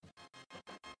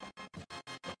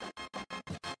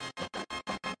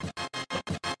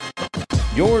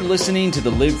You're listening to the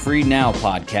Live Free Now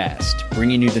podcast,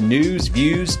 bringing you the news,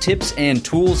 views, tips, and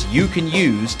tools you can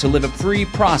use to live a free,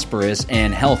 prosperous,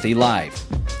 and healthy life.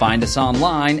 Find us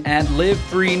online at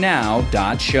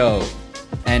livefreenow.show.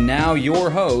 And now your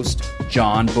host,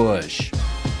 John Bush.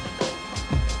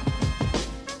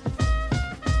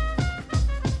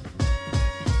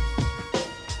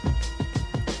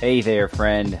 Hey there,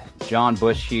 friend. John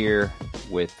Bush here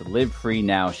with the Live Free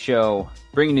Now show,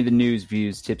 bringing you the news,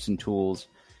 views, tips, and tools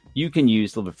you can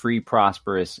use to live a free,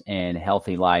 prosperous, and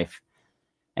healthy life.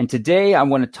 And today I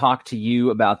want to talk to you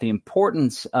about the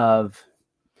importance of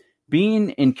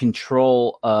being in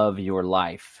control of your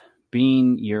life,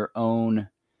 being your own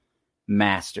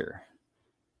master,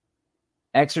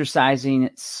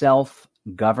 exercising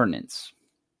self-governance.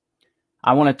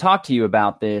 I want to talk to you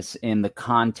about this in the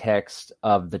context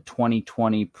of the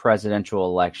 2020 presidential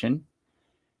election,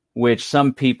 which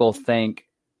some people think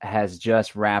has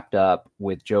just wrapped up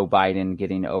with Joe Biden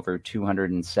getting over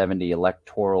 270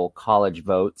 electoral college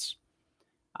votes.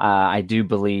 I do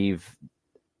believe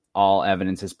all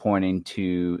evidence is pointing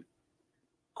to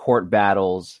court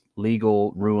battles,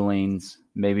 legal rulings,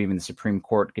 maybe even the Supreme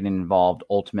Court getting involved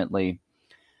ultimately.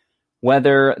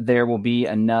 Whether there will be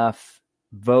enough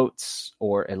votes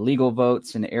or illegal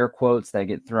votes in air quotes that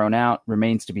get thrown out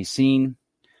remains to be seen.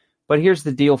 But here's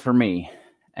the deal for me.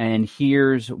 And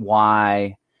here's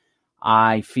why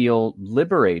I feel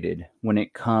liberated when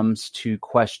it comes to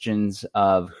questions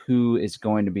of who is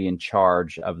going to be in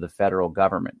charge of the federal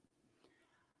government.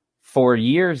 For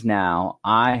years now,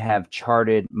 I have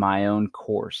charted my own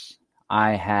course.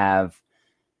 I have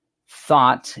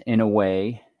thought in a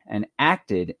way and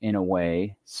acted in a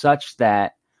way such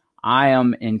that I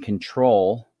am in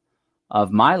control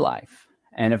of my life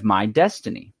and of my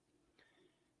destiny.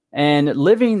 And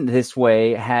living this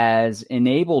way has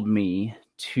enabled me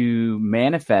to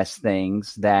manifest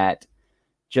things that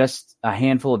just a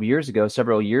handful of years ago,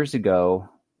 several years ago,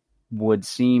 would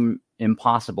seem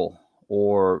impossible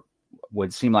or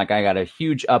would seem like I got a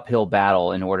huge uphill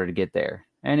battle in order to get there.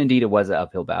 And indeed, it was an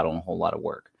uphill battle and a whole lot of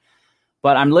work.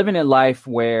 But I'm living a life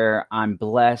where I'm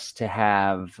blessed to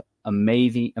have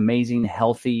amazing,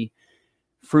 healthy,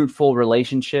 fruitful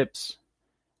relationships.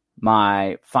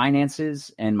 My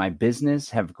finances and my business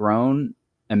have grown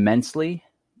immensely,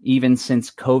 even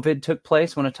since COVID took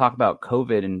place. I want to talk about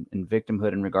COVID and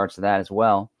victimhood in regards to that as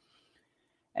well.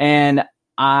 And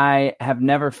I have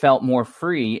never felt more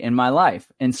free in my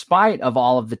life, in spite of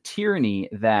all of the tyranny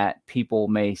that people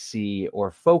may see or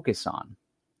focus on.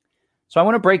 So I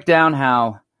want to break down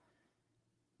how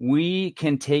we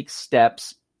can take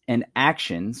steps and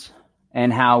actions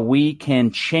and how we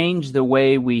can change the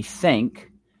way we think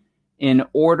in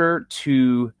order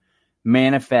to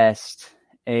manifest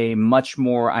a much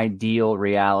more ideal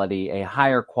reality, a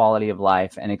higher quality of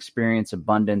life, and experience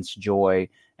abundance, joy,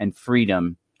 and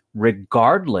freedom,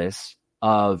 regardless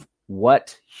of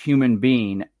what human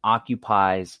being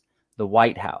occupies the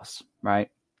White House, right?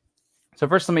 So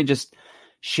first, let me just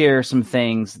share some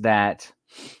things that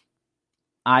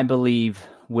I believe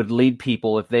would lead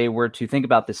people, if they were to think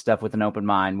about this stuff with an open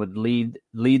mind, would lead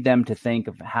them to think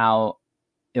of how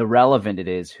irrelevant it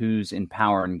is who's in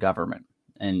power in government.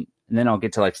 And then I'll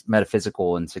get to like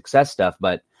metaphysical and success stuff.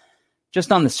 But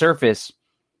just on the surface,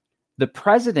 the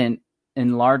president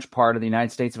in large part of the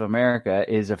United States of America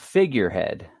is a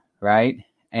figurehead, right?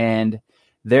 And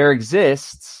there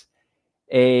exists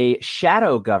a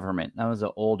shadow government. That was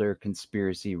an older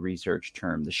conspiracy research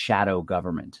term, the shadow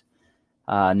government.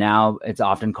 Now it's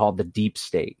often called the deep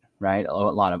state, right? A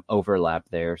lot of overlap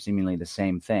there, seemingly the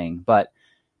same thing. But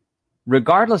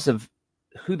regardless of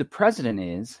who the president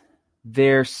is,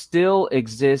 there still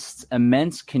exists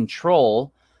immense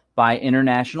control by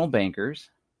international bankers.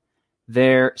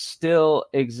 There still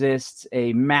exists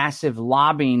a massive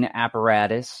lobbying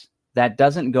apparatus that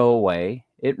doesn't go away.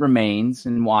 It remains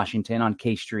in Washington on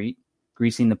K Street,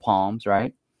 greasing the palms,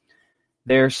 right?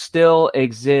 There still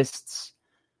exists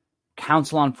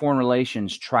Council on Foreign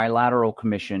Relations, Trilateral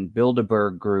Commission,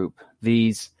 Bilderberg Group,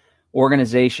 these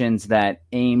organizations that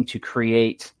aim to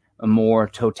create a more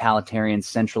totalitarian,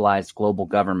 centralized global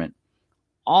government.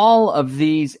 All of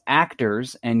these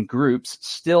actors and groups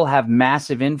still have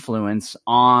massive influence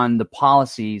on the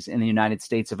policies in the United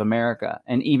States of America.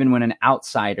 And even when an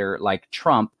outsider like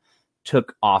Trump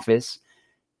took office,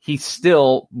 he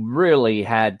still really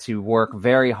had to work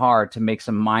very hard to make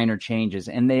some minor changes,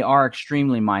 and they are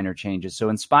extremely minor changes. So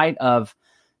in spite of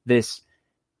this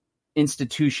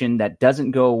institution that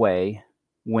doesn't go away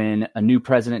when a new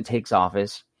president takes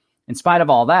office, in spite of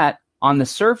all that, on the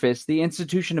surface, the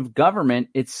institution of government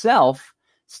itself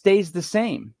stays the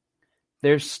same.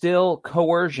 there's still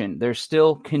coercion, there's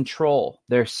still control,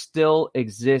 there still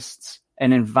exists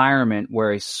an environment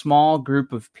where a small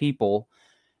group of people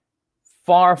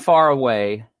far, far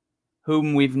away,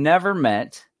 whom we've never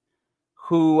met,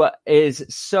 who is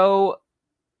so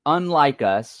unlike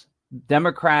us.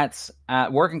 Democrats,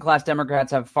 working class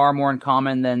Democrats have far more in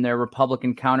common than their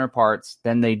Republican counterparts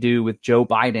than they do with Joe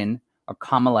Biden or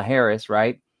Kamala Harris,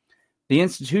 right? The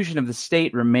institution of the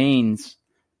state remains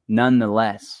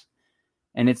nonetheless.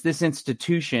 And it's this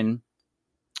institution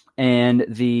and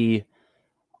the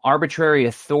arbitrary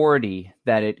authority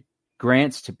that it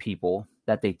grants to people,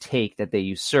 that they take, that they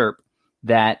usurp,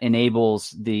 that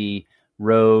enables the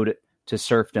road to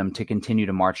serfdom to continue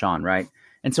to march on, right?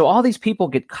 And so all these people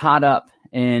get caught up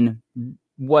in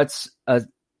what's a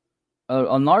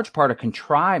large part a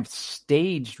contrived,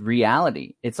 staged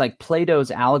reality. It's like Plato's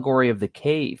allegory of the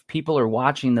cave. People are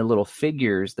watching the little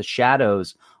figures, the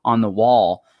shadows on the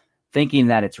wall, thinking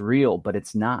that it's real, but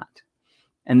it's not.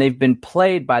 And they've been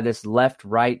played by this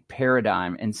left-right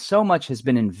paradigm, and so much has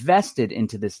been invested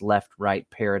into this left-right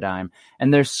paradigm,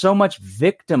 and there's so much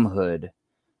victimhood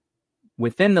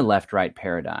within the left-right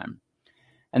paradigm.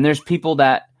 And there's people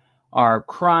that are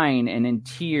crying and in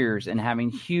tears and having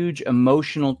huge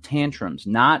emotional tantrums,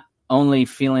 not only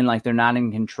feeling like they're not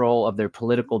in control of their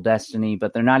political destiny,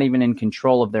 but they're not even in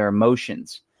control of their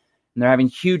emotions. And they're having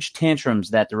huge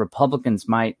tantrums that the Republicans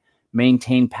might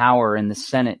maintain power in the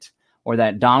Senate, or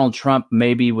that Donald Trump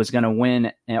maybe was going to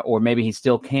win, or maybe he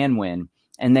still can win.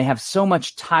 And they have so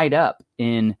much tied up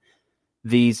in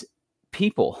these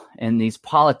people and these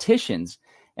politicians,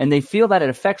 and they feel that it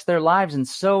affects their lives in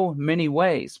so many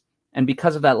ways. And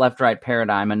because of that left-right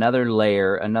paradigm, another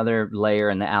layer in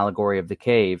the allegory of the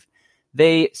cave,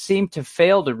 they seem to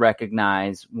fail to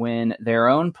recognize when their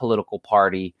own political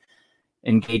party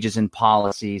engages in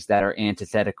policies that are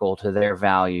antithetical to their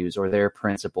values or their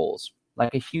principles.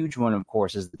 Like a huge one, of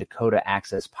course, is the Dakota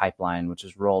Access Pipeline, which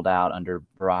was rolled out under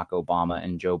Barack Obama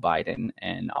and Joe Biden,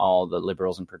 and all the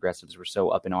liberals and progressives were so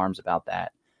up in arms about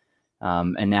that.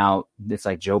 And now it's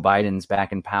like Joe Biden's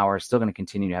back in power, still going to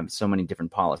continue to have so many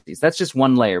different policies. That's just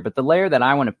one layer. But the layer that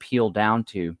I want to peel down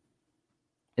to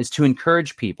is to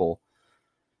encourage people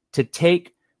to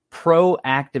take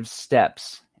proactive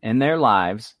steps in their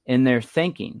lives, in their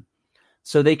thinking,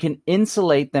 so they can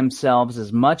insulate themselves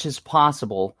as much as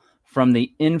possible from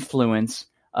the influence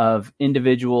of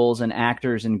individuals and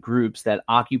actors and groups that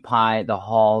occupy the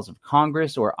halls of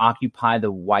Congress or occupy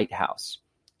the White House.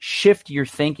 Shift your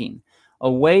thinking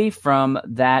away from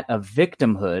that of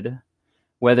victimhood,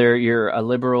 whether you're a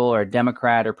liberal or a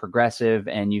Democrat or progressive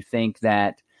and you think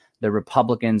that the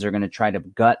Republicans are going to try to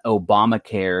gut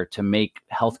Obamacare to make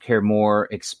healthcare more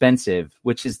expensive,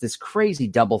 which is this crazy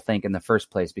doublethink in the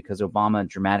first place because Obama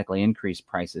dramatically increased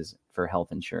prices for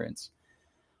health insurance.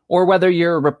 Or whether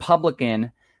you're a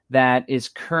Republican that is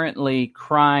currently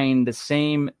crying the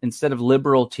same, instead of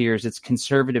liberal tears, it's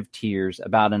conservative tears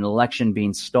about an election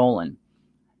being stolen.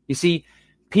 You see,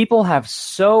 people have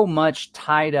so much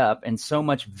tied up and so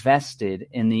much vested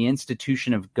in the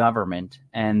institution of government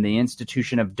and the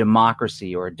institution of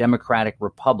democracy or a democratic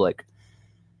republic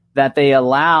that they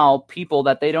allow people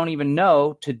that they don't even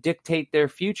know to dictate their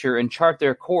future and chart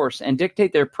their course and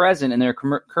dictate their present and their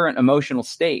current emotional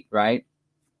state, right?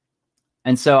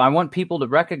 And so I want people to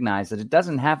recognize that it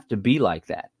doesn't have to be like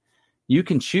that. You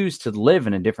can choose to live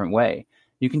in a different way.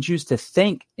 You can choose to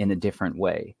think in a different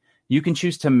way. You can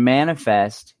choose to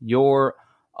manifest your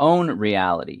own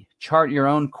reality, chart your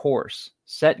own course,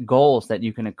 set goals that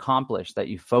you can accomplish, that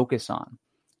you focus on.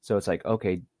 So it's like,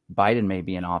 okay, Biden may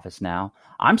be in office now.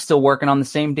 I'm still working on the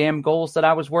same damn goals that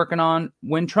I was working on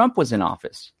when Trump was in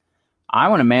office. I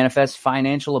want to manifest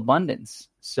financial abundance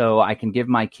so I can give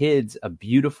my kids a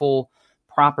beautiful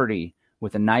property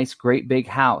with a nice, great big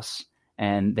house,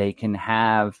 and they can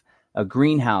have a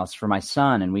greenhouse for my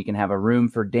son, and we can have a room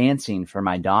for dancing for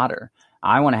my daughter.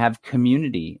 I want to have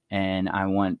community, and I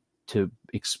want to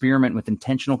experiment with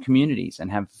intentional communities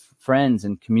and have friends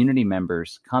and community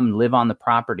members come live on the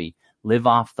property, live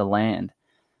off the land.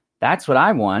 That's what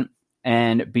I want.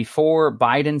 And before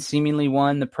Biden seemingly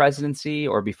won the presidency,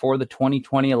 or before the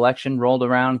 2020 election rolled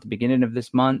around at the beginning of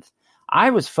this month, I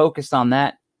was focused on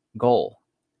that goal.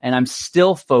 And I'm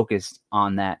still focused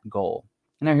on that goal.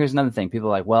 And now here's another thing. People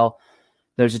are like, well,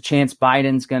 there's a chance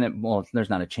Biden's going to, well,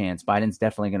 there's not a chance. Biden's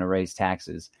definitely going to raise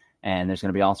taxes, and there's going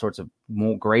to be all sorts of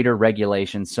more greater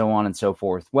regulations, so on and so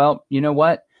forth. Well, you know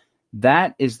what?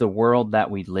 That is the world that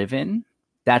we live in.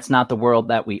 That's not the world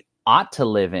that we ought to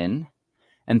live in.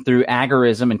 And through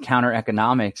agorism and counter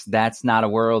economics, that's a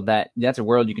world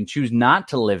you can choose not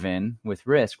to live in with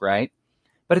risk, right?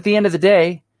 But at the end of the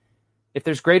day, if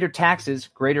there's greater taxes,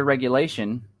 greater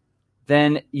regulation,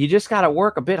 then you just got to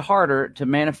work a bit harder to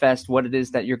manifest what it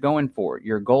is that you're going for,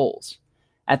 your goals.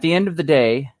 At the end of the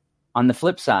day, on the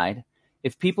flip side,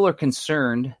 if people are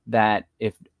concerned that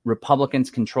if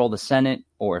Republicans control the Senate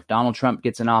or if Donald Trump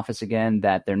gets in office again,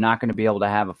 that they're not going to be able to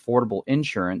have affordable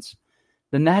insurance,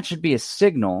 then that should be a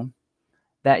signal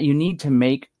that you need to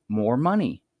make more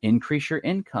money, increase your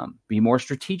income, be more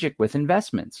strategic with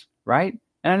investments, right?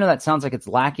 And I know that sounds like it's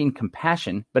lacking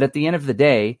compassion, but at the end of the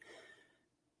day,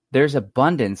 there's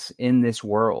abundance in this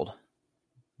world.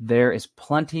 There is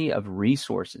plenty of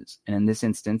resources. And in this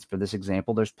instance, for this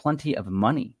example, there's plenty of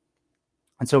money.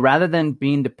 And so rather than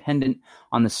being dependent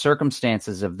on the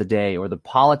circumstances of the day or the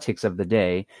politics of the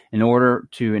day in order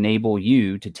to enable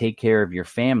you to take care of your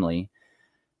family,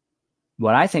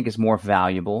 what I think is more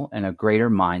valuable and a greater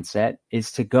mindset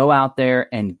is to go out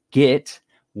there and get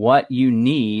what you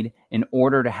need in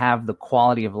order to have the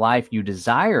quality of life you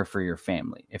desire for your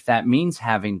family. If that means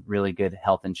having really good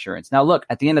health insurance. Now, look,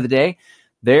 at the end of the day,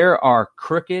 there are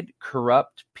crooked,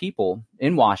 corrupt people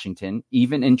in Washington,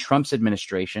 even in Trump's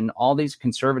administration. All these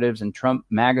conservatives and Trump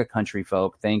MAGA country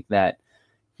folk think that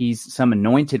he's some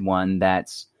anointed one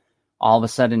that's all of a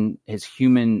sudden his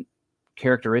human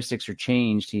characteristics are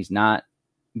changed. He's not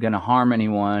going to harm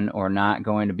anyone or not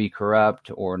going to be corrupt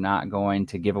or not going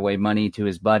to give away money to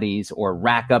his buddies or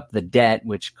rack up the debt,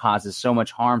 which causes so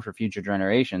much harm for future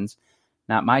generations.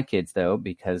 Not my kids, though,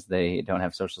 because they don't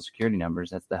have social security numbers.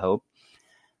 That's the hope.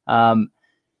 But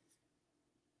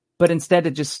instead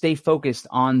to just stay focused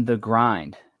on the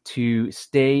grind, to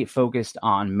stay focused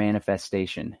on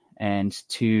manifestation, and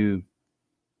to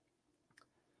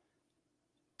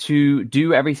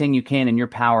do everything you can in your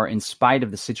power in spite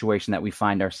of the situation that we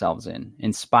find ourselves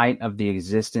in spite of the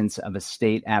existence of a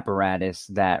state apparatus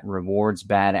that rewards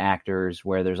bad actors,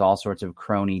 where there's all sorts of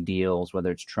crony deals,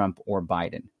 whether it's Trump or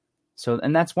Biden. So,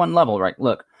 and that's one level, right?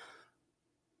 Look,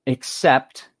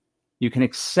 you can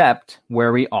accept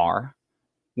where we are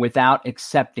without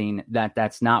accepting that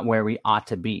that's not where we ought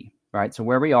to be, right? So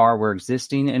where we are, we're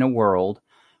existing in a world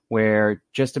where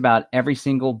just about every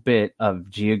single bit of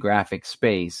geographic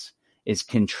space is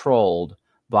controlled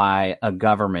by a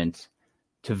government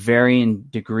to varying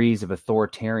degrees of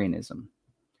authoritarianism.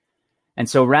 And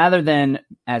so rather than,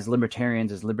 as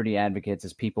libertarians, as liberty advocates,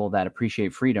 as people that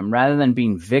appreciate freedom, rather than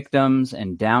being victims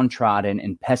and downtrodden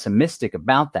and pessimistic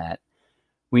about that,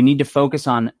 we need to focus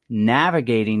on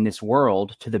navigating this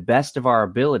world to the best of our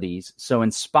abilities. So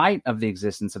in spite of the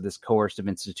existence of this coercive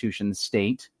institution, the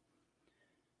state,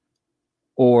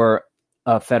 or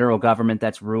a federal government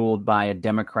that's ruled by a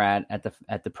Democrat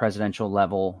at the presidential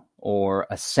level, or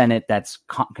a Senate that's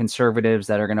conservatives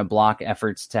that are going to block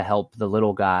efforts to help the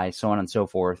little guy, so on and so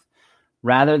forth,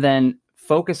 rather than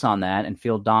focus on that and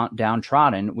feel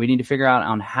downtrodden, we need to figure out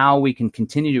on how we can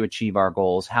continue to achieve our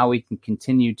goals, how we can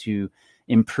continue to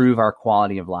improve our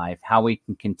quality of life, how we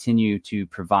can continue to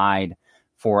provide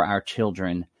for our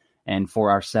children and for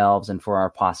ourselves and for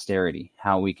our posterity,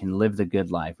 how we can live the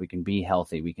good life, we can be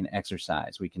healthy, we can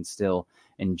exercise, we can still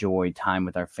enjoy time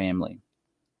with our family,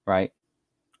 right?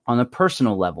 On a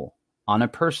personal level,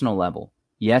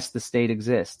 yes, the state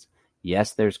exists.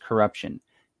 Yes, there's corruption.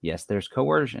 Yes, there's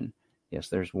coercion. Yes,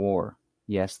 there's war.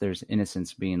 Yes, there's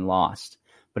innocence being lost.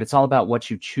 But it's all about what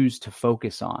you choose to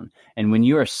focus on. And when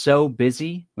you are so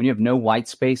busy, when you have no white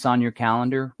space on your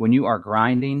calendar, when you are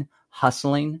grinding,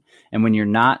 hustling, and when you're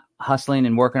not hustling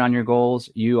and working on your goals,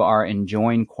 you are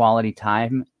enjoying quality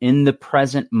time in the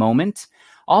present moment,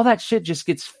 all that shit just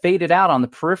gets faded out on the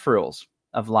peripherals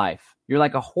of life. You're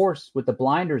like a horse with the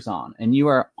blinders on, and you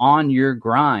are on your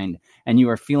grind, and you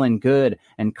are feeling good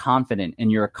and confident, and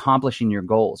you're accomplishing your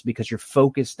goals because you're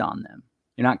focused on them.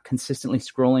 You're not consistently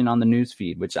scrolling on the news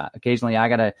feed, which occasionally I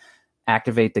got to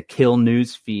activate the kill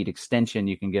news feed extension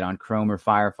you can get on Chrome or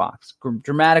Firefox.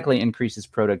 Dramatically increases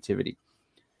productivity.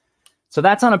 So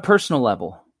that's on a personal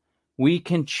level. We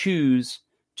can choose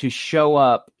to show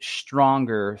up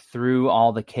stronger through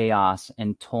all the chaos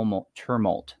and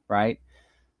turmoil, right?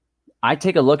 I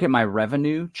take a look at my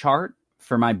revenue chart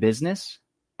for my business,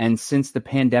 and since the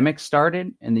pandemic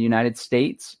started in the United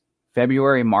States,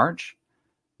 February, March,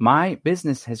 my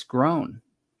business has grown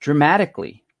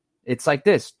dramatically. It's like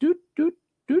this. Doot, doot,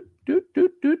 doot, doot,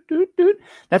 doot, doot, doot, doot.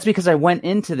 That's because I went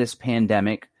into this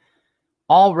pandemic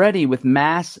already with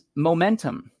mass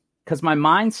momentum, because my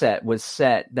mindset was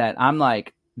set that I'm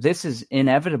like, this is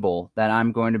inevitable, that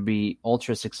I'm going to be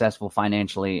ultra successful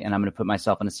financially, and I'm going to put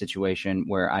myself in a situation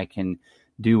where I can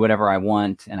do whatever I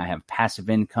want, and I have passive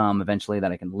income eventually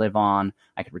that I can live on.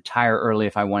 I could retire early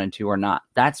if I wanted to or not.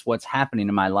 That's what's happening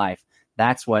in my life.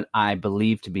 That's what I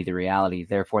believe to be the reality.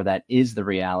 Therefore, that is the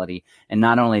reality. And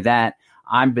not only that,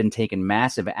 I've been taking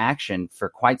massive action for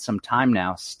quite some time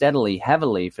now, steadily,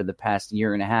 heavily for the past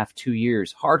year and a half, 2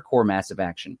 years, hardcore massive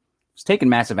action. I was taking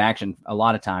massive action a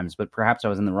lot of times, but perhaps I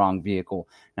was in the wrong vehicle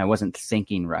and I wasn't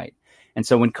thinking right. And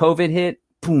so when COVID hit,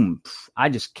 boom, I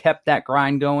just kept that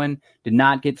grind going, did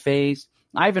not get phased.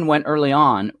 I even went early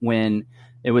on when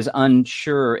it was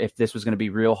unsure if this was going to be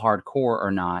real hardcore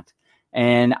or not.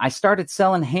 And I started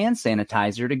selling hand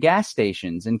sanitizer to gas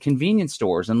stations and convenience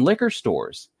stores and liquor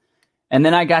stores. And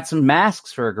then I got some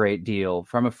masks for a great deal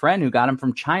from a friend who got them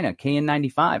from China,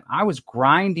 KN95. I was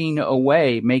grinding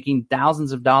away, making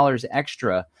thousands of dollars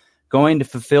extra, going to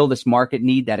fulfill this market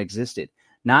need that existed.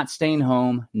 Not staying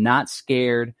home, not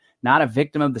scared, not a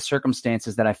victim of the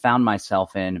circumstances that I found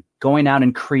myself in, going out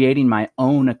and creating my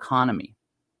own economy.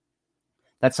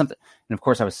 That's something. And of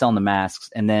course, I was selling the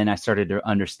masks. And then I started to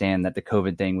understand that the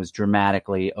COVID thing was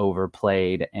dramatically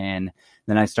overplayed. And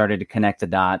then I started to connect the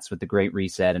dots with the Great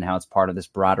Reset and how it's part of this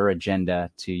broader agenda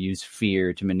to use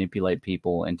fear to manipulate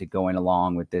people into going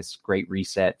along with this Great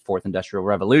Reset, Fourth Industrial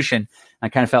Revolution. I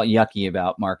kind of felt yucky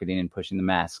about marketing and pushing the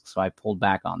masks. So I pulled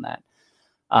back on that.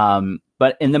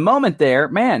 But in the moment there,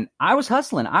 man, I was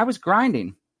hustling. I was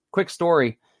grinding. Quick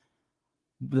story.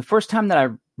 The first time that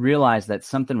I realized that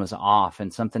something was off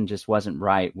and something just wasn't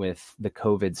right with the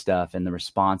COVID stuff and the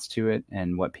response to it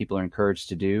and what people are encouraged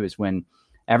to do is when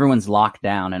everyone's locked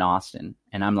down in Austin.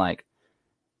 And I'm like,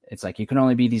 it's like, you can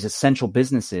only be these essential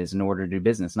businesses in order to do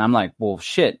business. And I'm like, well,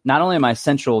 shit, not only am I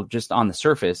essential just on the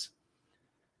surface,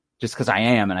 just because I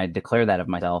am, and I declare that of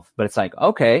myself, but it's like,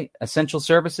 okay, essential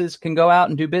services can go out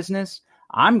and do business.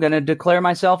 I'm going to declare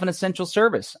myself an essential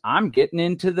service. I'm getting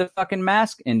into the fucking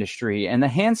mask industry and the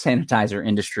hand sanitizer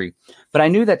industry. But I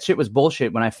knew that shit was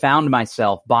bullshit when I found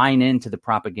myself buying into the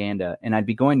propaganda, and I'd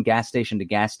be going gas station to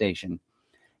gas station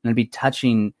and I'd be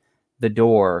touching the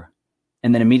door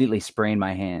and then immediately spraying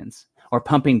my hands, or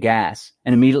pumping gas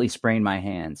and immediately spraying my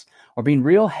hands, or being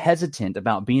real hesitant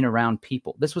about being around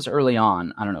people. This was early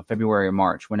on, I don't know, February or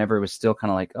March, whenever it was still kind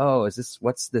of like, oh,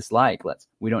 what's this like?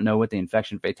 We don't know what the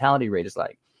infection fatality rate is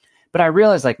like. But I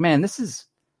realized, like, man, this is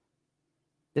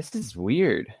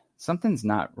weird. Something's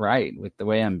not right with the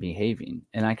way I'm behaving.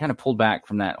 And I kind of pulled back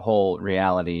from that whole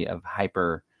reality of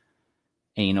hyper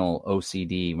anal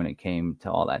OCD when it came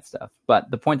to all that stuff. But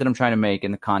the point that I'm trying to make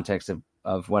in the context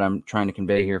of what I'm trying to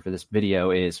convey here for this video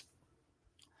is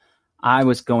I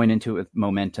was going into it with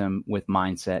momentum, with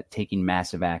mindset, taking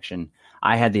massive action.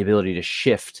 I had the ability to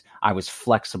shift. I was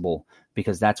flexible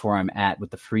because that's where I'm at with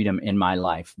the freedom in my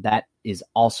life. That is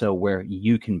also where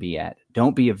you can be at.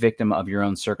 Don't be a victim of your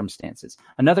own circumstances.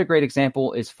 Another great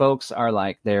example is folks are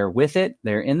like, they're with it.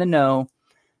 They're in the know.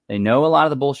 They know a lot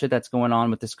of the bullshit that's going on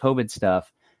with this COVID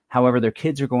stuff. However, their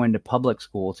kids are going to public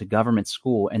school, to government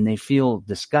school, and they feel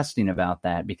disgusting about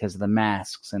that because of the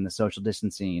masks and the social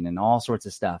distancing and all sorts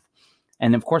of stuff.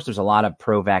 And of course, there's a lot of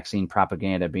pro-vaccine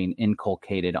propaganda being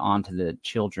inculcated onto the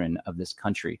children of this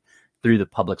country through the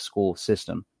public school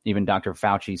system. Even Dr.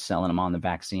 Fauci's selling them on the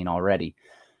vaccine already.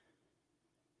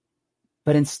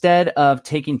 But instead of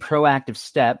taking proactive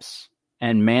steps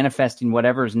and manifesting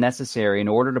whatever is necessary in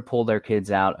order to pull their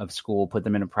kids out of school, put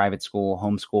them in a private school,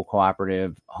 homeschool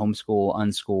cooperative, homeschool,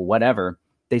 unschool, whatever,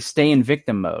 they stay in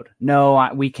victim mode. No,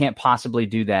 we can't possibly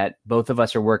do that. Both of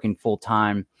us are working full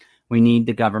time. We need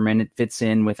the government. It fits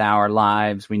in with our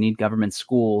lives. We need government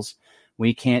schools.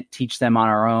 We can't teach them on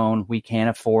our own. We can't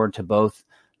afford to both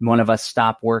one of us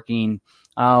stop working.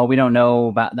 Oh, we don't know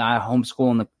about the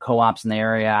homeschool and the co-ops in the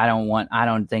area. I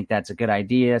don't think that's a good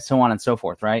idea, so on and so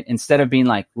forth, right? Instead of being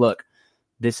like, look,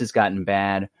 this has gotten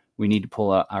bad. We need to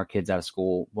pull our kids out of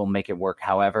school. We'll make it work.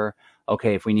 However,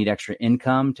 okay, if we need extra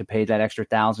income to pay that extra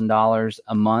 $1,000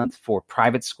 a month for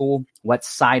private school, what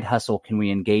side hustle can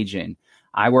we engage in?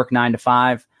 I work 9 to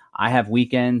 5. I have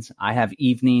weekends. I have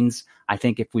evenings. I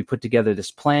think if we put together this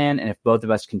plan and if both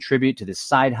of us contribute to this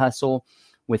side hustle,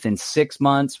 within 6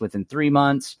 months, within 3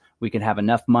 months, we can have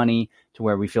enough money to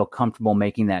where we feel comfortable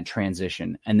making that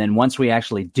transition. And then once we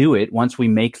actually do it, once we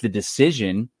make the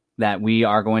decision that we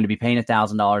are going to be paying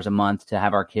 $1,000 a month to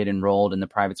have our kid enrolled in the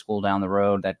private school down the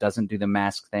road that doesn't do the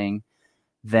mask thing,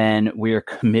 then we are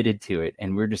committed to it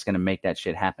and we're just going to make that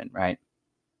shit happen, right?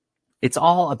 It's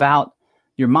all about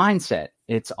your mindset.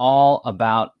 It's all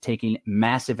about taking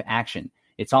massive action.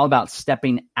 It's all about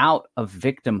stepping out of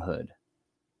victimhood,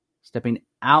 stepping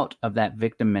out of that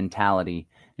victim mentality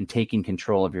and taking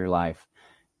control of your life.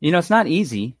 You know, it's not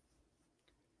easy.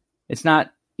 It's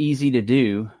not easy to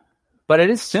do, but it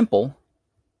is simple.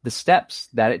 The steps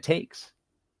that it takes.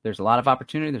 There's a lot of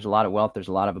opportunity. There's a lot of wealth. There's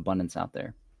a lot of abundance out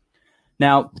there.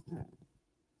 Now,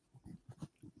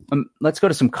 Let's go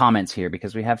to some comments here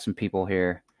because we have some people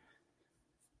here.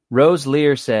 Rose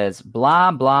Lear says,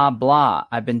 blah, blah, blah.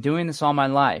 I've been doing this all my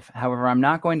life. However, I'm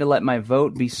not going to let my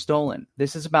vote be stolen.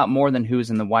 This is about more than who is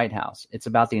in the White House. It's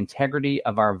about the integrity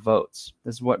of our votes.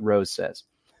 This is what Rose says.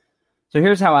 So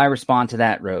here's how I respond to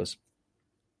that, Rose.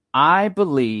 I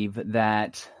believe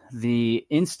that the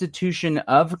institution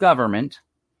of government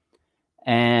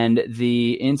and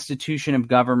the institution of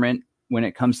government when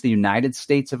it comes to the United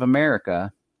States of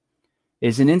America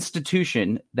is an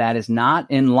institution that is not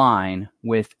in line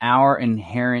with our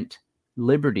inherent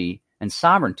liberty and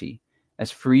sovereignty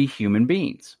as free human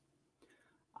beings.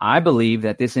 I believe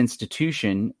that this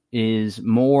institution is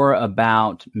more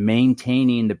about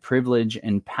maintaining the privilege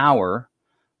and power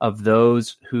of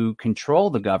those who control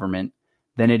the government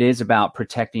than it is about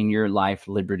protecting your life,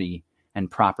 liberty, and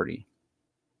property.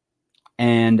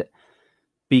 And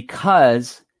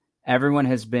because everyone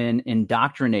has been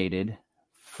indoctrinated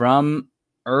from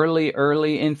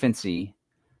early infancy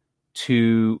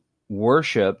to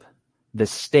worship the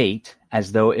state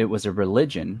as though it was a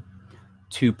religion,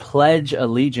 to pledge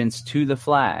allegiance to the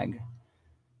flag,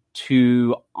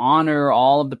 to honor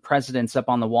all of the presidents up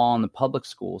on the wall in the public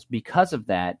schools. Because of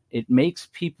that, it makes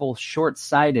people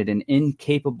short-sighted and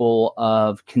incapable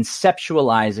of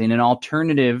conceptualizing an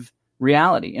alternative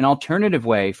reality, an alternative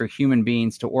way for human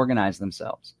beings to organize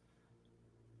themselves.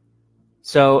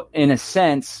 So in a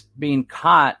sense, being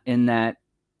caught in that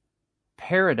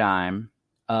paradigm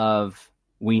of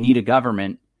we need a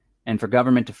government, and for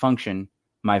government to function,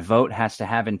 my vote has to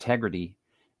have integrity,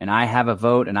 and I have a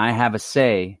vote and I have a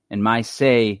say, and my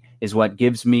say is what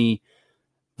gives me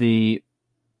the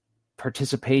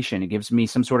participation. It gives me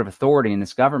some sort of authority in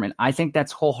this government. I think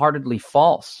that's wholeheartedly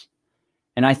false.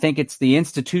 And I think it's the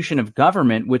institution of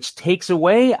government which takes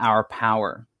away our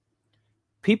power.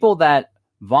 People that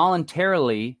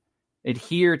voluntarily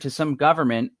adhere to some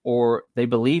government or they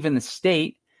believe in the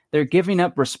state, they're giving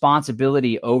up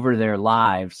responsibility over their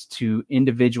lives to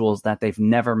individuals that they've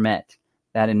never met,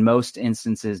 that in most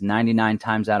instances, 99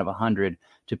 times out of 100,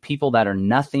 to people that are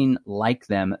nothing like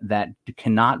them, that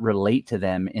cannot relate to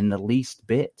them in the least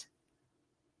bit.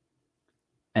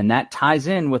 And that ties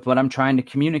in with what I'm trying to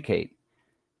communicate.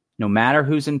 No matter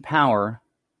who's in power,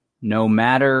 no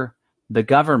matter the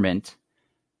government,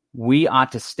 we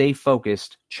ought to stay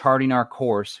focused, charting our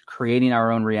course, creating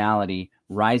our own reality,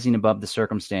 rising above the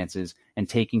circumstances, and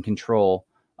taking control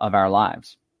of our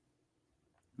lives.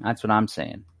 That's what I'm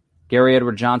saying. Gary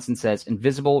Edward Johnson says,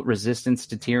 invisible resistance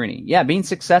to tyranny. Yeah, being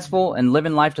successful and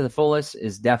living life to the fullest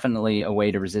is definitely a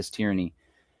way to resist tyranny.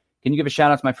 Can you give a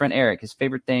shout out to my friend Eric? His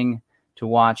favorite thing to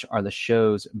watch are the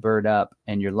shows Bird Up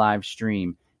and your live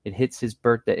stream. It hits his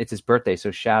birthday. It's his birthday, so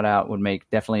shout out would make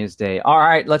definitely his day. All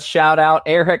right, let's shout out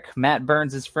Eric, Matt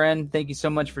Burns' friend. Thank you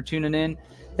so much for tuning in.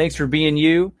 Thanks for being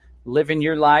you, living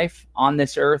your life on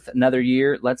this earth another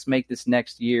year. Let's make this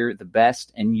next year the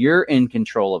best, and you're in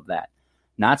control of that.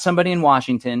 Not somebody in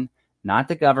Washington, not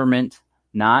the government,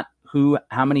 not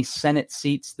how many Senate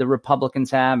seats the Republicans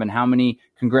have and how many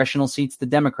congressional seats the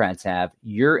Democrats have.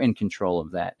 You're in control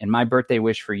of that. And my birthday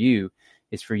wish for you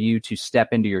is for you to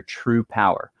step into your true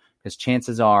power, because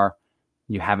chances are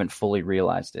you haven't fully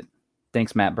realized it.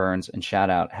 Thanks, Matt Burns, and shout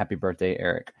out. Happy birthday,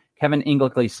 Eric. Kevin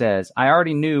Inglickley says, I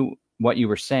already knew what you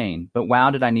were saying, but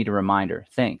wow, did I need a reminder.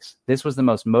 Thanks. This was the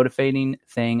most motivating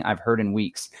thing I've heard in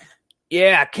weeks.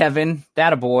 Yeah, Kevin,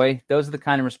 that a boy. Those are the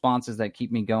kind of responses that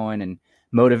keep me going and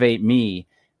motivate me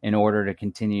in order to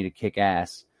continue to kick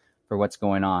ass for what's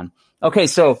going on. Okay,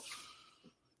 so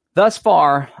thus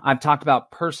far, I've talked about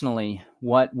personally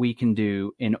what we can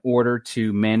do in order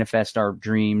to manifest our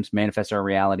dreams, manifest our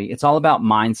reality. It's all about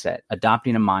mindset,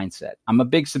 adopting a mindset. I'm a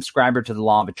big subscriber to the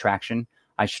law of attraction.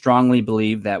 I strongly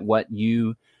believe that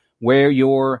where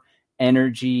your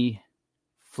energy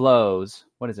flows,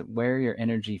 what is it? Where your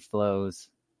energy flows,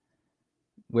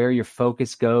 where your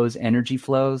focus goes, energy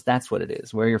flows. That's what it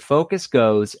is. Where your focus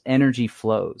goes, energy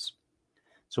flows.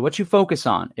 So what you focus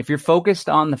on, if you're focused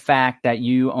on the fact that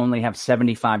you only have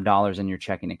 $75 in your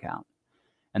checking account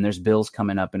and there's bills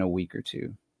coming up in a week or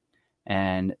two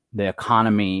and the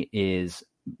economy is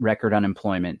record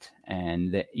unemployment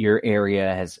and that your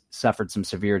area has suffered some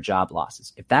severe job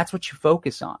losses, if that's what you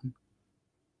focus on,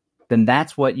 then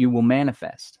that's what you will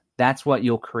manifest. That's what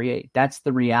you'll create. That's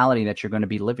the reality that you're going to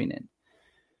be living in.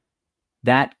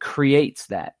 That creates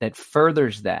that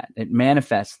furthers that, it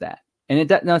manifests that. And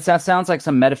that sounds like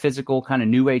some metaphysical kind of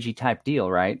new agey type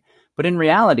deal, right? But in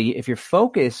reality, if you're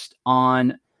focused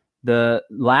on the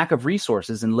lack of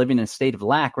resources and living in a state of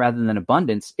lack rather than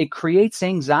abundance, it creates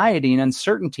anxiety and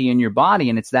uncertainty in your body.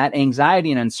 And it's that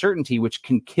anxiety and uncertainty which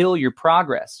can kill your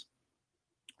progress.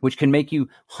 which can make you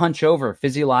hunch over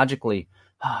physiologically.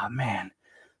 Oh, man,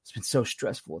 it's been so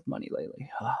stressful with money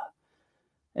lately.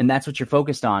 And that's what you're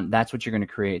focused on. That's what you're going to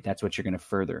create. That's what you're going to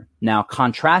further. Now,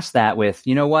 contrast that with,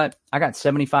 you know what? I got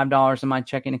 $75 in my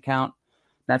checking account.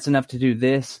 That's enough to do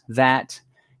this, that.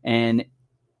 And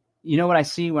you know what I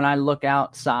see when I look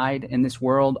outside in this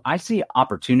world? I see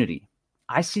opportunity.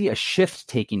 I see a shift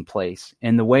taking place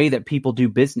in the way that people do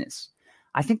business.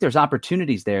 I think there's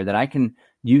opportunities there that I can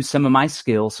use some of my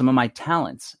skills, some of my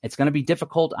talents. It's going to be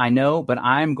difficult, I know, but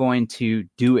I'm going to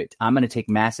do it. I'm going to take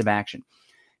massive action.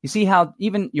 You see how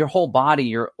even your whole body,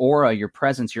 your aura, your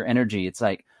presence, your energy, it's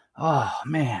like, oh,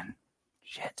 man,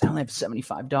 shit, I only have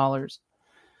 $75.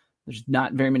 There's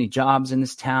not very many jobs in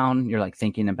this town. You're like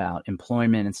thinking about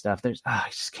employment and stuff. I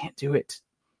just can't do it.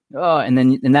 Oh, and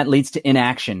that leads to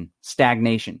inaction,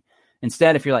 stagnation.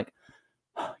 Instead, if you're like,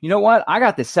 you know what? I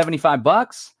got this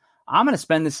 $75. I'm going to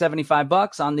spend this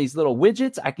 $75 on these little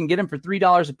widgets. I can get them for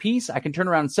 $3 a piece. I can turn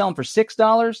around and sell them for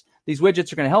 $6. These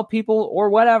widgets are going to help people or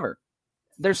whatever.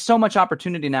 There's so much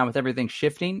opportunity now with everything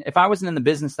shifting. If I wasn't in the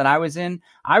business that I was in,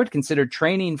 I would consider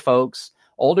training folks,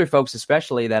 older folks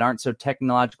especially, that aren't so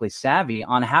technologically savvy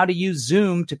on how to use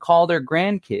Zoom to call their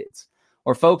grandkids,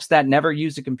 or folks that never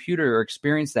use a computer or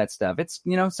experience that stuff. It's,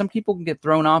 some people can get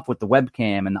thrown off with the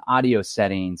webcam and the audio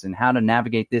settings and how to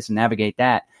navigate this and navigate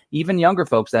that. Even younger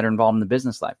folks that are involved in the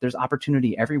business life, there's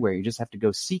opportunity everywhere. You just have to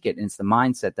go seek it. And it's the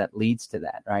mindset that leads to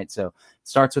that, right? So it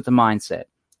starts with the mindset,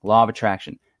 law of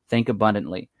attraction. Think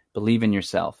abundantly, believe in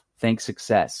yourself, think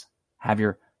success, have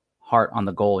your heart on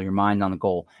the goal, your mind on the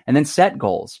goal, and then set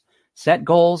goals. Set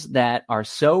goals that are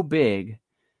so big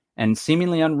and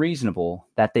seemingly unreasonable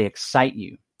that they excite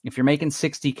you. If you're making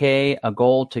 60K, a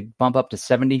goal to bump up to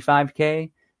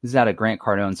 75K, this is out of Grant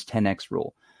Cardone's 10X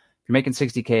rule. If you're making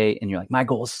 60K and you're like, my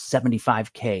goal is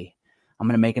 75K, I'm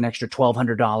going to make an extra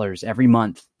 $1,200 every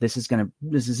month. This is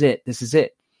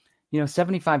it.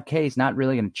 75K is not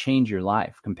really going to change your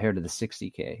life compared to the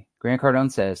 60K. Grant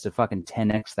Cardone says to fucking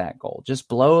 10X that goal. Just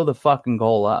blow the fucking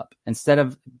goal up. Instead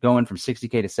of going from 60K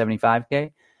to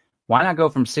 75K, why not go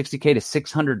from 60K to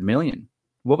 600 million?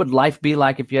 What would life be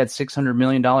like if you had $600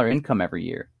 million income every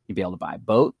year? You'd be able to buy a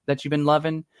boat that you've been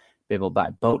loving, be able to buy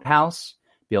a boat house,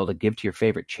 be able to give to your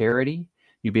favorite charity.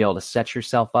 You'd be able to set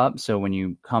yourself up so when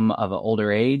you come of an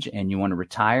older age and you want to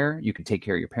retire, you can take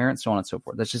care of your parents, so on and so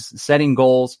forth. That's just setting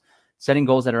goals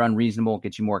that are unreasonable,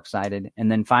 get you more excited. And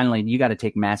then finally, you got to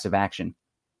take massive action.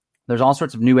 There's all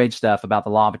sorts of new age stuff about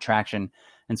the law of attraction.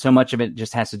 And so much of it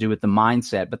just has to do with the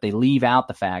mindset, but they leave out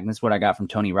the fact, and this is what I got from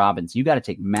Tony Robbins, you got to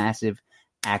take massive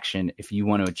action if you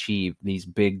want to achieve these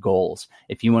big goals,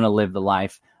 if you want to live the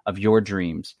life of your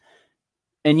dreams.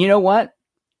 And you know what?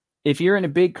 If you're in a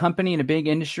big company, in a big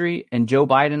industry, and Joe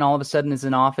Biden all of a sudden is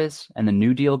in office and the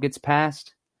New Deal gets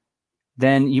passed,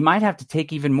 then you might have to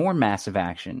take even more massive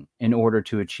action in order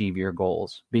to achieve your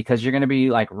goals, because you're going to be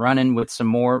like running with some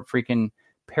more freaking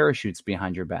parachutes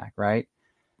behind your back, right?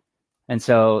 And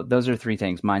so those are three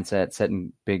things: mindset,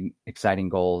 setting big, exciting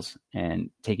goals, and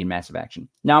taking massive action.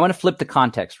 Now, I want to flip the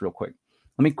context real quick.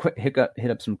 Let me hit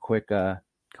up some quick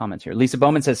comments here. Lisa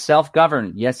Bowman says,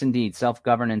 self-govern. Yes, indeed.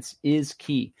 Self-governance is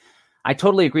key. I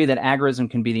totally agree that agorism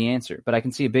can be the answer, but I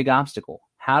can see a big obstacle.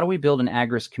 How do we build an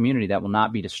agorist community that will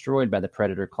not be destroyed by the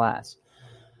predator class?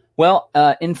 Well,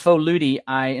 Infoludi,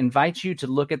 I invite you to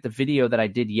look at the video that I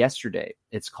did yesterday.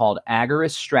 It's called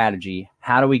Agorist Strategy.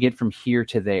 How do we get from here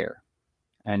to there?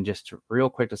 And just real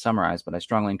quick to summarize, but I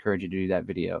strongly encourage you to do that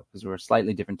video because we're a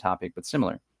slightly different topic, but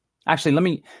similar. Actually, let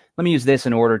me use this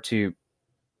in order to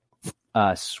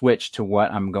switch to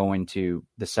what I'm going to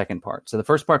the second part. So the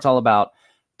first part's all about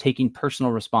taking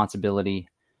personal responsibility,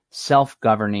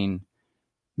 self-governing,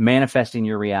 manifesting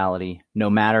your reality, no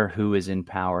matter who is in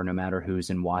power, no matter who's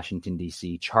in Washington,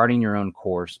 D.C., charting your own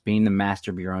course, being the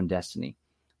master of your own destiny.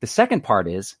 The second part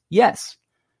is, yes,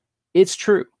 it's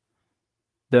true.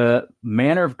 The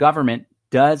manner of government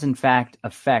does, in fact,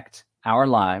 affect our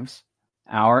lives,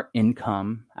 our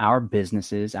income, our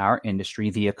businesses, our industry,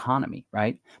 the economy,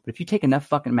 right? But if you take enough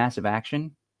fucking massive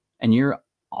action and you're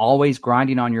always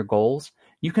grinding on your goals,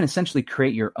 you can essentially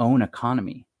create your own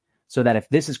economy. So that if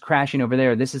this is crashing over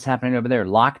there, this is happening over there,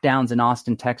 lockdowns in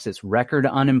Austin, Texas, record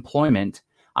unemployment,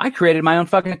 I created my own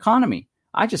fucking economy.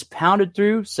 I just pounded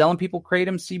through selling people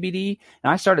Kratom CBD,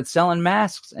 and I started selling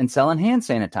masks and selling hand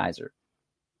sanitizer.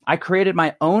 I created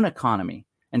my own economy.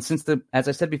 And as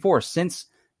I said before, since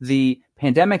the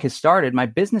pandemic has started, my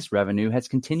business revenue has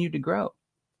continued to grow,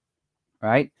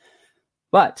 right?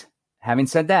 But having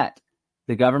said that,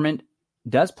 the government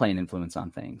does play an influence on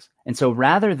things. And so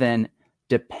rather than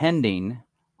depending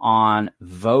on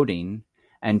voting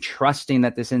and trusting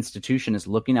that this institution is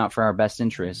looking out for our best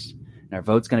interests and our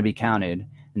vote's going to be counted,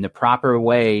 and the proper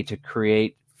way to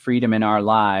create freedom in our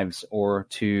lives or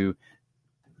to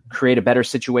create a better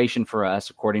situation for us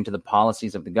according to the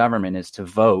policies of the government is to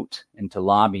vote and to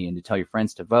lobby and to tell your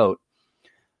friends to vote.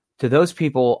 To those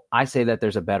people, I say that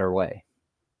there's a better way.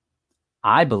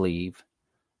 I believe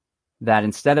that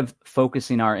instead of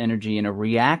focusing our energy in a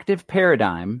reactive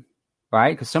paradigm,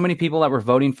 right? Because so many people that were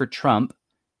voting for Trump,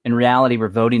 in reality, were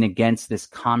voting against this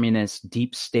communist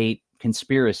deep state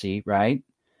conspiracy, right?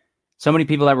 So many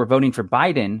people that were voting for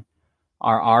Biden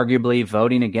are arguably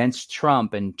voting against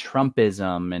Trump and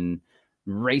Trumpism and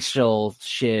racial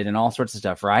shit and all sorts of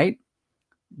stuff, right?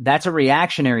 That's a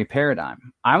reactionary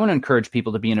paradigm. I want to encourage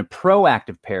people to be in a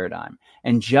proactive paradigm.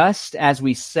 And just as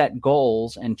we set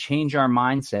goals and change our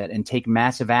mindset and take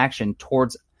massive action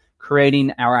towards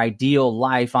creating our ideal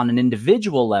life on an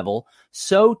individual level,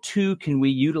 so too can we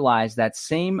utilize that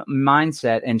same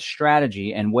mindset and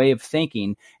strategy and way of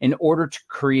thinking in order to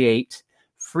create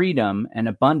freedom and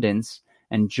abundance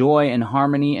and joy and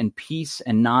harmony and peace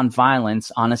and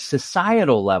nonviolence on a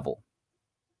societal level,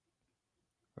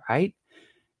 right?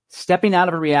 Stepping out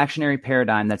of a reactionary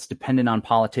paradigm that's dependent on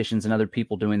politicians and other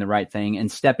people doing the right thing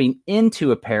and stepping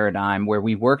into a paradigm where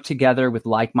we work together with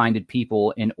like-minded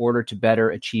people in order to better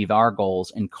achieve our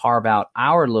goals and carve out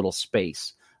our little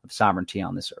space of sovereignty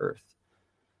on this earth.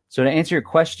 So to answer your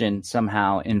question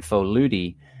somehow,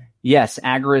 Infoludi, yes,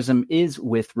 agorism is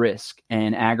with risk,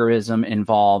 and agorism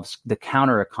involves the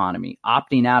counter economy,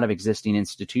 opting out of existing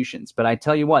institutions. But I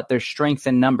tell you what, there's strength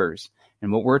in numbers.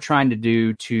 And what we're trying to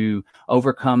do to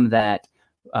overcome that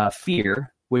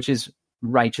fear, which is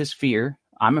righteous fear,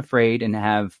 I'm afraid and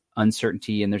have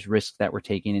uncertainty and there's risk that we're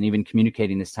taking and even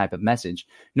communicating this type of message.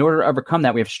 In order to overcome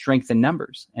that, we have strength in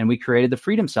numbers. And we created the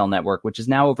Freedom Cell Network, which is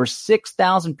now over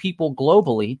 6,000 people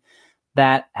globally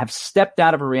that have stepped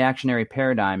out of a reactionary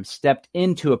paradigm, stepped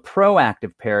into a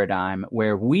proactive paradigm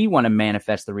where we want to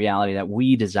manifest the reality that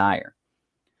we desire.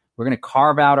 We're going to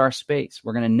carve out our space.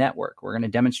 We're going to network. We're going to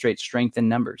demonstrate strength in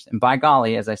numbers. And by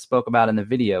golly, as I spoke about in the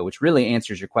video, which really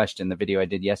answers your question, the video I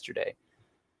did yesterday,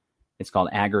 it's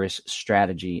called Agorist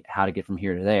Strategy, How to Get From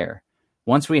Here to There.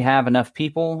 Once we have enough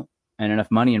people and enough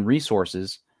money and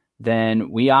resources, then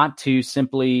we ought to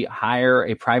simply hire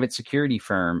a private security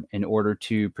firm in order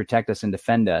to protect us and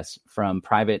defend us from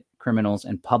private criminals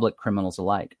and public criminals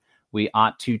alike. We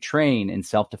ought to train in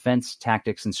self-defense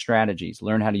tactics and strategies,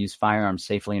 learn how to use firearms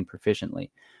safely and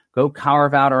proficiently, go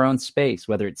carve out our own space,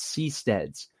 whether it's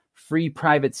seasteads, free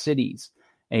private cities,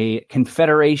 a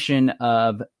confederation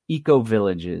of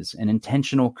eco-villages and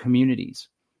intentional communities.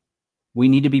 We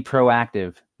need to be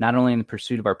proactive, not only in the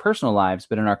pursuit of our personal lives,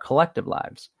 but in our collective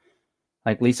lives.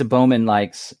 Like Lisa Bowman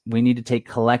likes, we need to take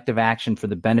collective action for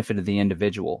the benefit of the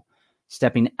individual,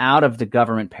 stepping out of the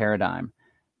government paradigm,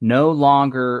 no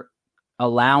longer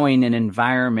allowing an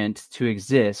environment to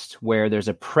exist where there's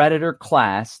a predator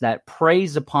class that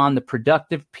preys upon the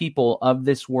productive people of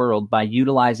this world by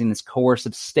utilizing this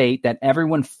coercive state that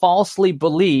everyone falsely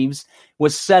believes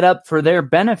was set up for their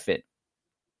benefit.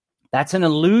 That's an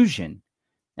illusion.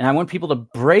 And I want people to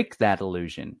break that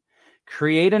illusion.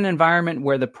 Create an environment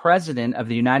where the president of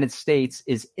the United States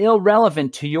is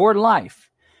irrelevant to your life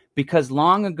because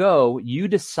long ago you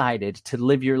decided to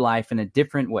live your life in a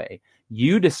different way.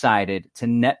 You decided to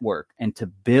network and to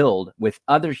build with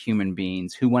other human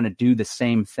beings who want to do the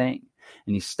same thing.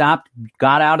 And you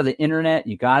got out of the internet,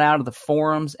 you got out of the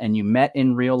forums, and you met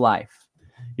in real life.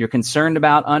 You're concerned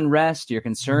about unrest. You're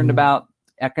concerned about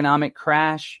economic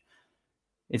crash.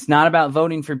 It's not about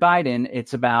voting for Biden.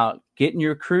 It's about getting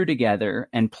your crew together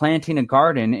and planting a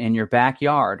garden in your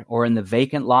backyard or in the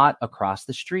vacant lot across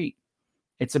the street.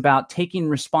 It's about taking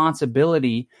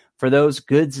responsibility for those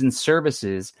goods and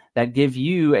services that give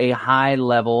you a high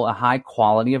level, a high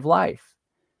quality of life.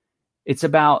 It's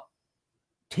about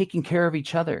taking care of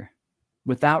each other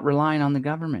without relying on the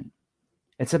government.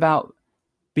 It's about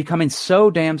becoming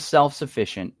so damn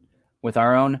self-sufficient with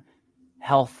our own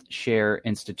health share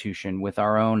institution, with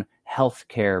our own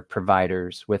healthcare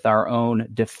providers, with our own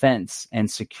defense and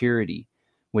security,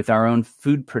 with our own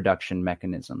food production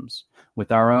mechanisms,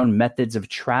 with our own methods of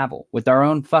travel, with our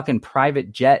own fucking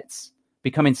private jets,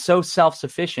 becoming so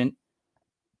self-sufficient,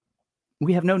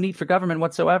 we have no need for government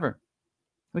whatsoever.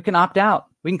 We can opt out.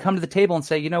 We can come to the table and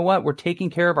say, you know what? We're taking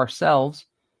care of ourselves.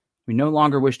 We no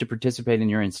longer wish to participate in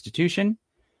your institution.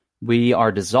 We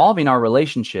are dissolving our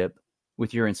relationship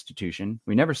with your institution.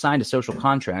 We never signed a social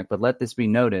contract, but let this be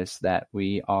noticed that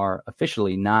we are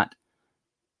officially not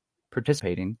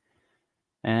participating.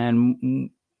 And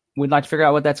we'd like to figure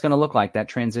out what that's going to look like, that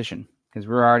transition, because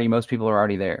most people are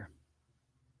already there.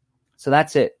 So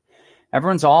that's it.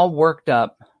 Everyone's all worked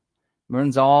up.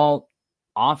 Everyone's all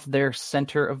off their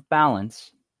center of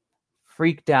balance,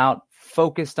 freaked out,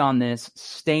 focused on this,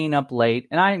 staying up late.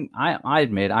 And I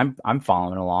admit I'm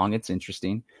following along. It's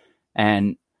interesting.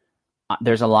 And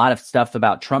there's a lot of stuff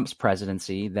about Trump's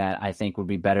presidency that I think would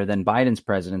be better than Biden's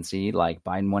presidency, like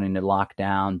Biden wanting to lock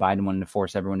down, Biden wanting to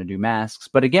force everyone to do masks.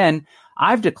 But again,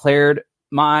 I've declared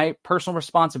my personal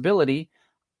responsibility.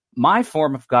 My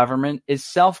form of government is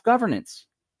self-governance.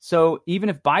 So even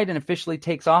if Biden officially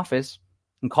takes office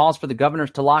and calls for the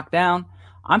governors to lock down,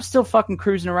 I'm still fucking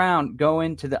cruising around,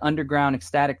 going to the underground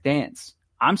ecstatic dance.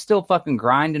 I'm still fucking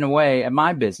grinding away at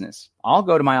my business. I'll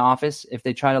go to my office if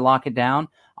they try to lock it down.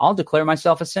 I'll declare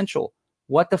myself essential.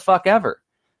 What the fuck ever?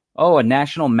 Oh, a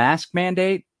national mask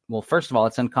mandate? Well, first of all,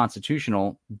 it's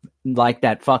unconstitutional. Like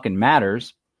that fucking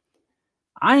matters.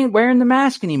 I ain't wearing the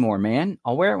mask anymore, man.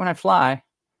 I'll wear it when I fly, and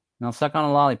I'll suck on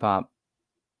a lollipop.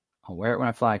 I'll wear it when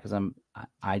I fly because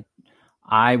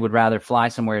I would rather fly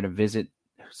somewhere to visit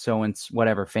so-and-so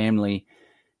whatever family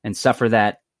and suffer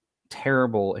that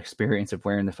terrible experience of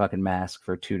wearing the fucking mask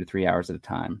for 2 to 3 hours at a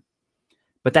time.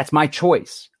 But that's my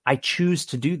choice. I choose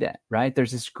to do that, right?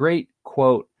 There's this great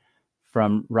quote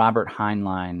from Robert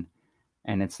Heinlein,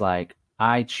 and it's like,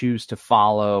 I choose to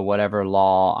follow whatever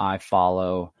law I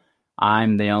follow.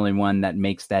 I'm the only one that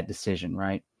makes that decision,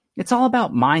 right? It's all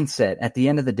about mindset at the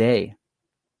end of the day.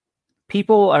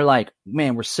 People are like,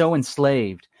 man, we're so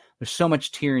enslaved. There's so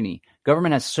much tyranny.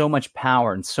 Government has so much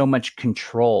power and so much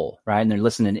control, right? And they're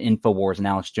listening to InfoWars and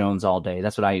Alex Jones all day.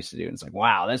 That's what I used to do. And it's like,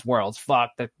 wow, this world's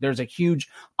fucked. There's a huge,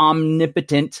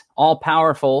 omnipotent,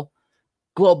 all-powerful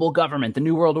global government, the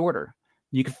New World Order.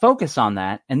 You can focus on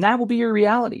that, and that will be your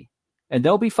reality. And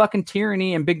there'll be fucking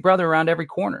tyranny and Big Brother around every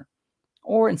corner.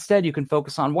 Or instead, you can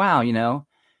focus on, wow, you know,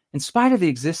 in spite of the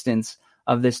existence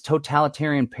of this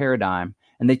totalitarian paradigm,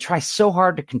 and they try so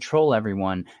hard to control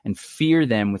everyone and fear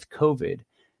them with COVID,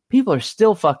 people are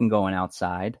still fucking going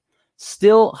outside,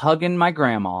 still hugging my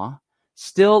grandma,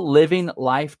 still living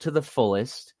life to the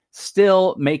fullest,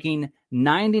 still making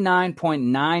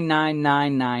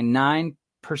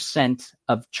 99.99999%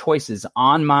 of choices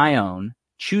on my own,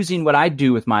 choosing what I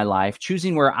do with my life,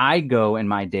 choosing where I go in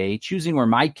my day, choosing where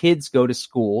my kids go to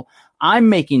school. I'm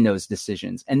making those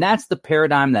decisions. And that's the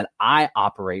paradigm that I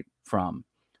operate from.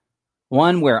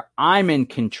 One where I'm in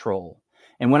control.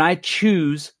 And when I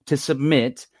choose to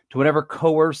submit to whatever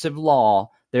coercive law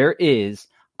there is,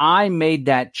 I made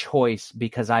that choice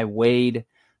because I weighed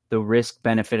the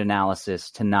risk-benefit analysis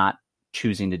to not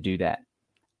choosing to do that.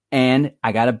 And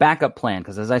I got a backup plan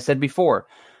because, as I said before,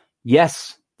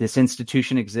 yes, this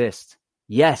institution exists.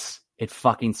 Yes, it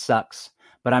fucking sucks.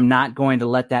 But I'm not going to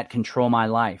let that control my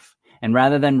life. And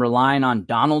rather than relying on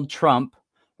Donald Trump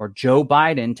or Joe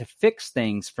Biden to fix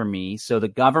things for me so the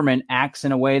government acts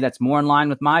in a way that's more in line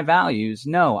with my values,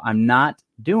 no, I'm not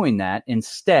doing that.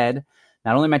 Instead,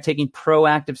 not only am I taking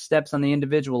proactive steps on the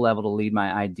individual level to lead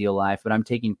my ideal life, but I'm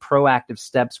taking proactive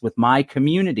steps with my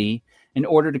community in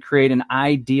order to create an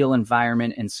ideal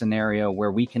environment and scenario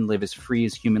where we can live as free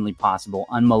as humanly possible,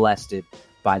 unmolested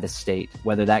by the state,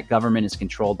 whether that government is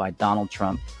controlled by Donald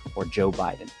Trump or Joe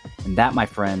Biden. And that, my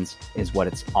friends, is what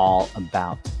it's all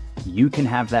about. You can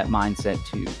have that mindset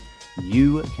too.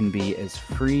 You can be as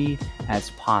free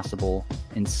as possible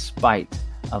in spite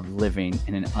of living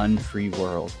in an unfree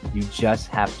world. You just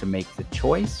have to make the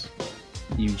choice.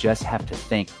 You just have to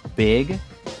think big,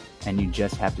 and you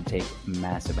just have to take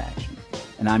massive action.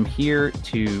 And I'm here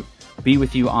to be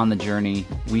with you on the journey.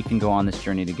 We can go on this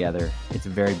journey together. It's a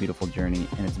very beautiful journey,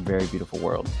 and it's a very beautiful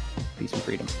world. Peace and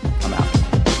freedom. I'm out.